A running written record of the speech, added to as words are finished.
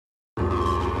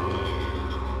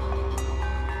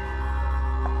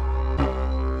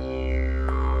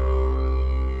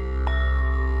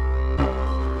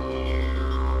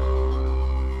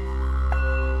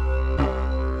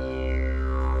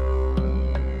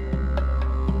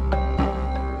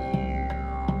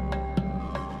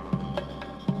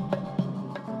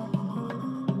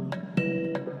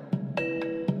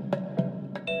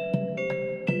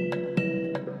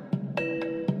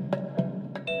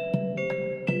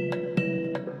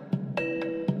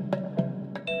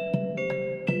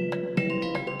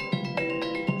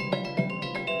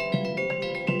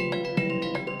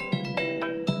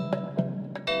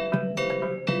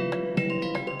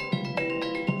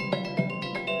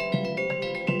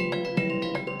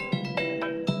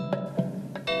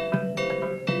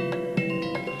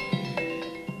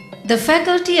The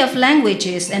Faculty of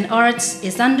Languages and Arts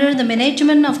is under the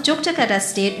management of Yogyakarta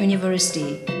State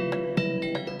University.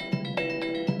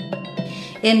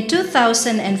 In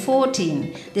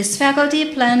 2014, this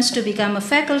faculty plans to become a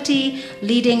faculty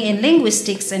leading in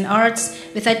linguistics and arts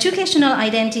with educational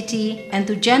identity and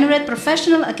to generate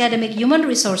professional academic human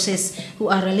resources who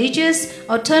are religious,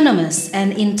 autonomous,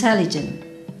 and intelligent.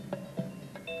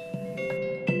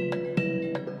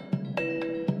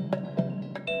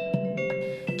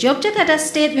 Yogyakarta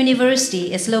State University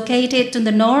is located to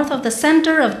the north of the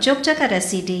center of Yogyakarta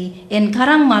city in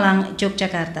Karangmalang,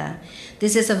 Yogyakarta.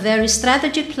 This is a very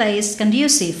strategic place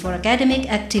conducive for academic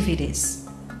activities.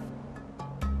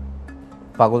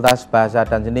 Fakultas Bahasa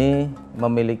dan Seni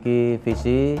memiliki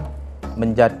visi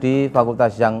menjadi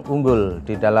fakultas yang unggul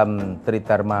di dalam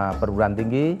Tridharma perguruan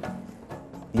tinggi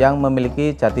yang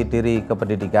memiliki jati diri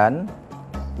kependidikan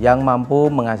yang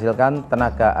mampu menghasilkan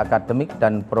tenaga akademik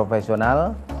dan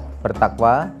profesional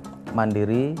bertakwa,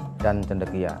 mandiri, dan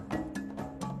cendekia.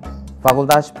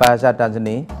 Fakultas Bahasa dan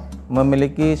Seni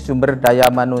memiliki sumber daya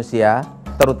manusia,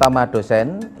 terutama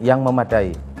dosen, yang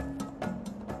memadai.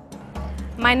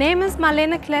 My name is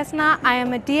Marlene Klesner. I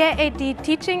am a DAAD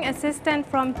teaching assistant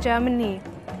from Germany.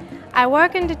 I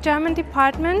work in the German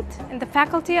department in the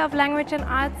Faculty of Language and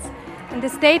Arts in the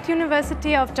State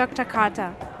University of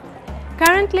Yogyakarta.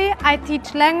 Currently, I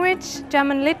teach language,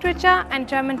 German literature, and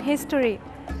German history.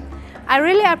 I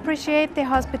really appreciate the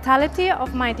hospitality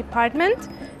of my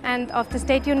department and of the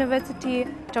State University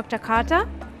Yogyakarta.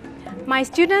 My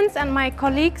students and my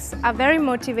colleagues are very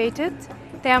motivated.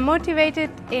 They are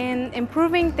motivated in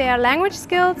improving their language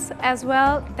skills as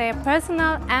well their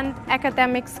personal and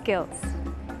academic skills.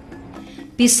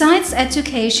 Besides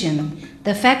education,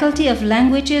 the Faculty of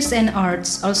Languages and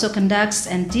Arts also conducts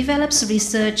and develops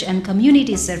research and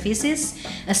community services,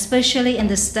 especially in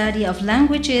the study of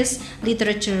languages,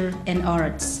 literature, and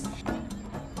arts.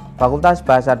 Fakultas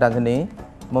Bahasa dan Seni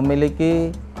memiliki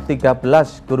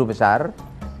 13 guru besar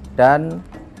dan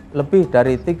lebih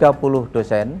dari 30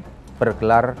 dosen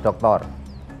bergelar doktor.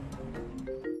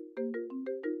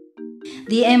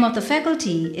 The aim of the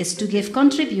faculty is to give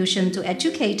contribution to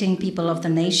educating people of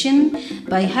the nation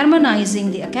by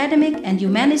harmonizing the academic and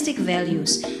humanistic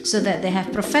values so that they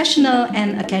have professional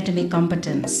and academic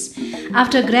competence.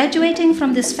 After graduating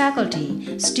from this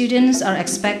faculty, students are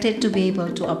expected to be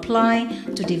able to apply,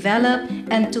 to develop,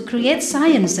 and to create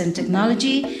science and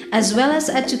technology, as well as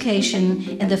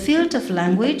education in the field of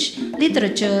language,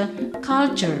 literature,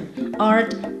 culture,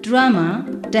 art, drama,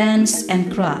 dance,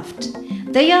 and craft.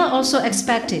 They are also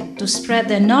expected to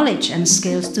spread their knowledge and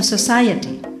skills to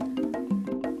society.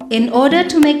 In order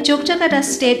to make Yogyakarta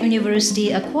State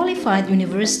University a qualified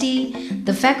university,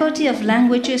 the Faculty of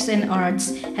Languages and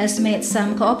Arts has made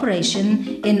some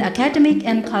cooperation in academic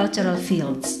and cultural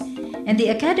fields. In the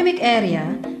academic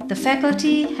area, the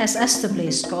faculty has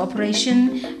established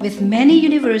cooperation with many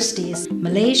universities: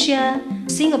 Malaysia,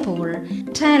 Singapore,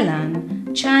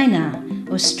 Thailand, China,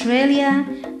 Australia,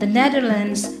 the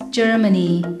Netherlands,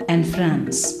 Germany, and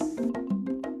France.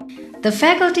 The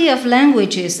Faculty of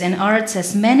Languages and Arts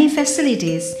has many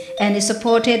facilities and is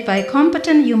supported by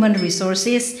competent human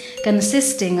resources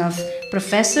consisting of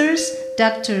professors,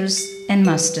 doctors, and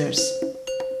masters.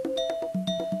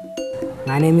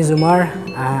 My name is Umar.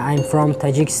 I'm from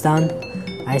Tajikistan.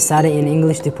 I study in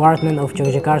English department of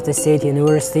Yogyakarta State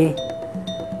University.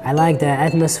 I like the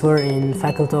atmosphere in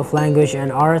Faculty of Language and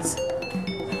Arts.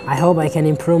 I hope I can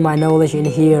improve my knowledge in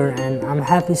here, and I'm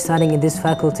happy studying in this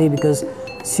faculty because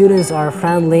students are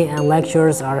friendly and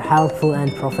lecturers are helpful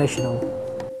and professional.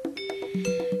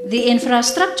 The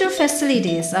infrastructure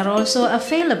facilities are also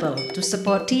available to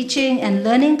support teaching and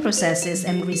learning processes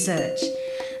and research.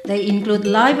 They include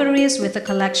libraries with a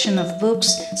collection of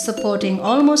books supporting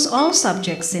almost all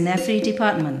subjects in every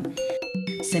department,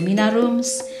 seminar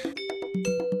rooms,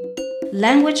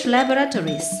 language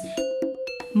laboratories,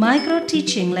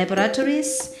 micro-teaching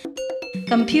laboratories,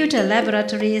 computer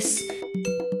laboratories,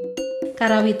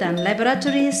 karawitan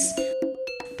laboratories,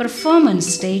 performance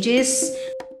stages,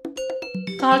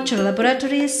 culture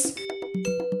laboratories,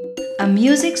 a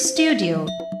music studio,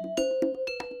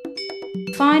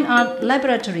 fine art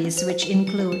laboratories which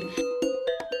include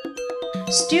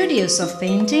studios of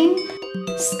painting,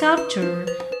 sculpture,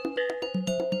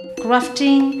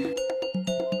 crafting,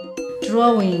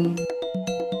 drawing,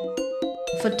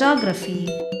 photography,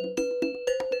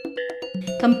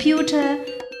 computer,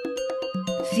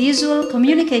 visual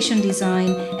communication design,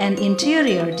 and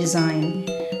interior design.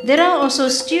 There are also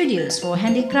studios for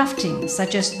handicrafting,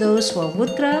 such as those for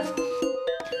woodcraft,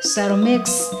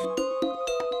 ceramics,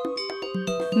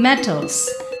 metals,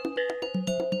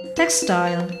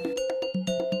 textile,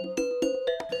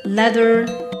 leather,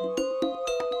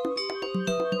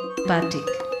 batik.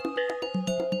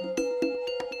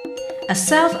 A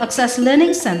self-access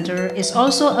learning center is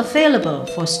also available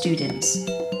for students.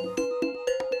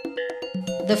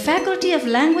 The Faculty of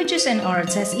Languages and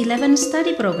Arts has 11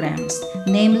 study programs,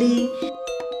 namely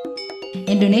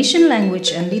Indonesian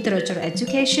Language and Literature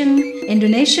Education,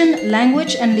 Indonesian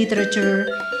Language and Literature,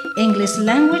 English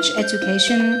Language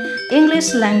Education,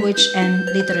 English Language and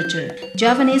Literature,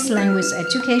 Javanese Language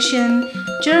Education,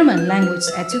 German Language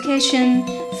Education,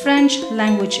 French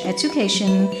Language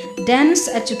Education, Dance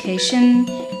Education,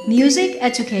 Music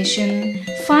Education,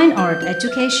 Fine Art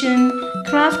Education,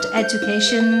 Craft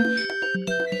Education.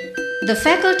 The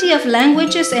Faculty of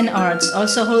Languages and Arts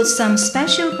also holds some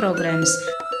special programs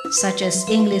such as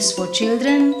English for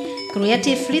Children,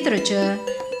 Creative Literature,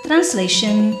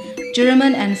 Translation,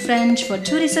 German and French for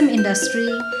tourism industry,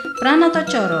 Pranata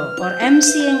Coro or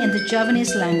emceeing in the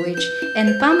Javanese language,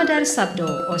 and Pamadar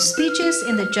Sabdo or speeches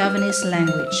in the Javanese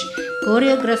language,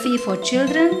 choreography for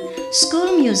children,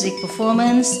 school music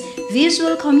performance,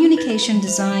 visual communication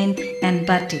design, and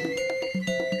batik.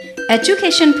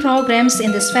 Education programs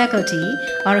in this faculty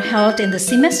are held in the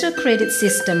semester credit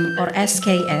system or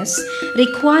SKS,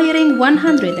 requiring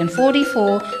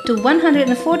 144 to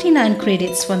 149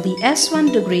 credits from the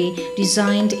S1 degree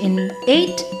designed in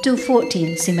 8 to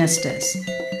 14 semesters.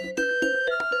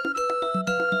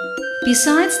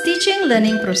 Besides teaching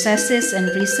learning processes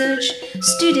and research,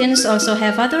 students also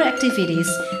have other activities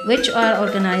which are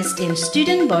organized in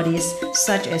student bodies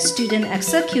such as Student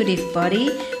Executive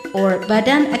Body or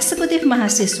Badan Eksekutif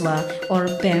Mahasiswa or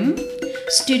BEM,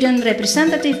 Student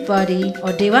Representative Body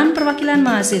or Dewan Perwakilan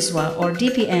Mahasiswa or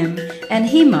DPM, and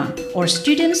HIMA or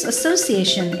Students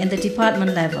Association in the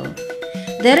department level.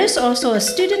 There is also a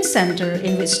student center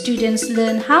in which students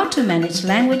learn how to manage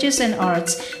languages and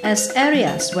arts as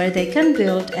areas where they can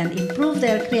build and improve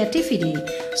their creativity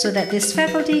so that this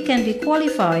faculty can be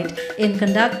qualified in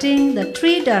conducting the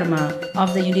three dharma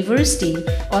of the university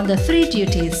on the three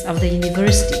duties of the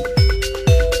university.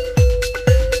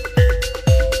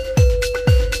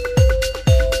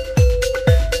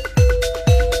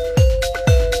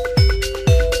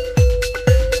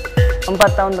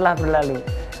 Empat tahun telah berlalu.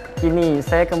 Kini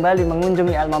saya kembali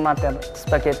mengunjungi alma mater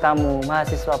sebagai tamu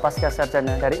mahasiswa pasca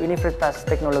sarjana dari Universitas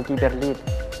Teknologi Berlin.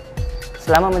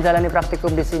 Selama menjalani praktikum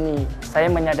di sini, saya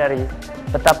menyadari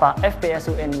betapa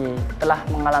FBS UNY telah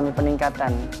mengalami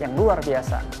peningkatan yang luar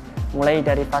biasa, mulai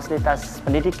dari fasilitas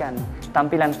pendidikan,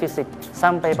 tampilan fisik,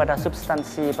 sampai pada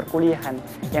substansi perkuliahan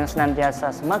yang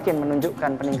senantiasa semakin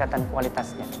menunjukkan peningkatan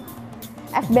kualitasnya.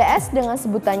 FBS dengan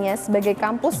sebutannya sebagai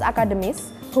kampus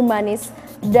akademis, humanis,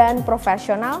 dan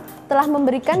profesional telah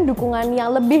memberikan dukungan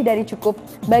yang lebih dari cukup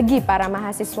bagi para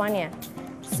mahasiswanya.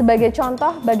 Sebagai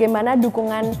contoh bagaimana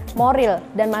dukungan moral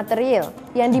dan material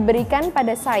yang diberikan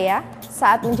pada saya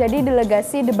saat menjadi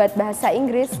delegasi debat bahasa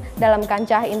Inggris dalam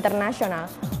kancah internasional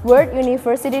World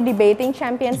University Debating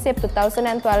Championship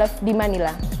 2012 di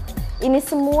Manila. Ini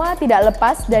semua tidak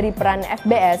lepas dari peran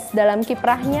FBS dalam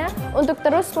kiprahnya untuk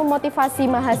terus memotivasi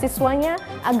mahasiswanya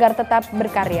agar tetap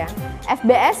berkarya.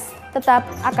 FBS tetap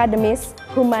akademis,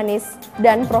 humanis,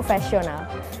 dan profesional.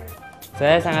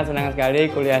 Saya sangat senang sekali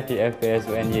kuliah di FBS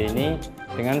UNY ini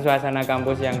dengan suasana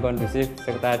kampus yang kondusif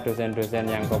serta dosen-dosen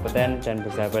yang kompeten dan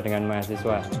bersahabat dengan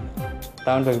mahasiswa.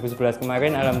 Tahun 2011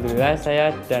 kemarin, alhamdulillah saya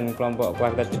dan kelompok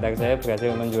kuartet gitar saya berhasil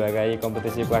menjuarai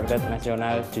kompetisi kuartet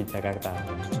nasional di Jakarta.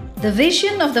 The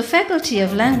vision of the Faculty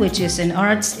of Languages and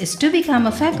Arts is to become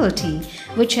a faculty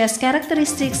which has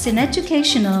characteristics in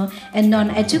educational and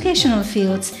non-educational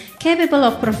fields capable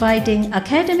of providing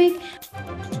academic,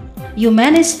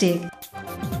 humanistic,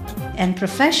 and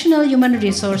professional human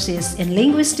resources in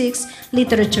linguistics,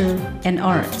 literature, and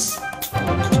arts.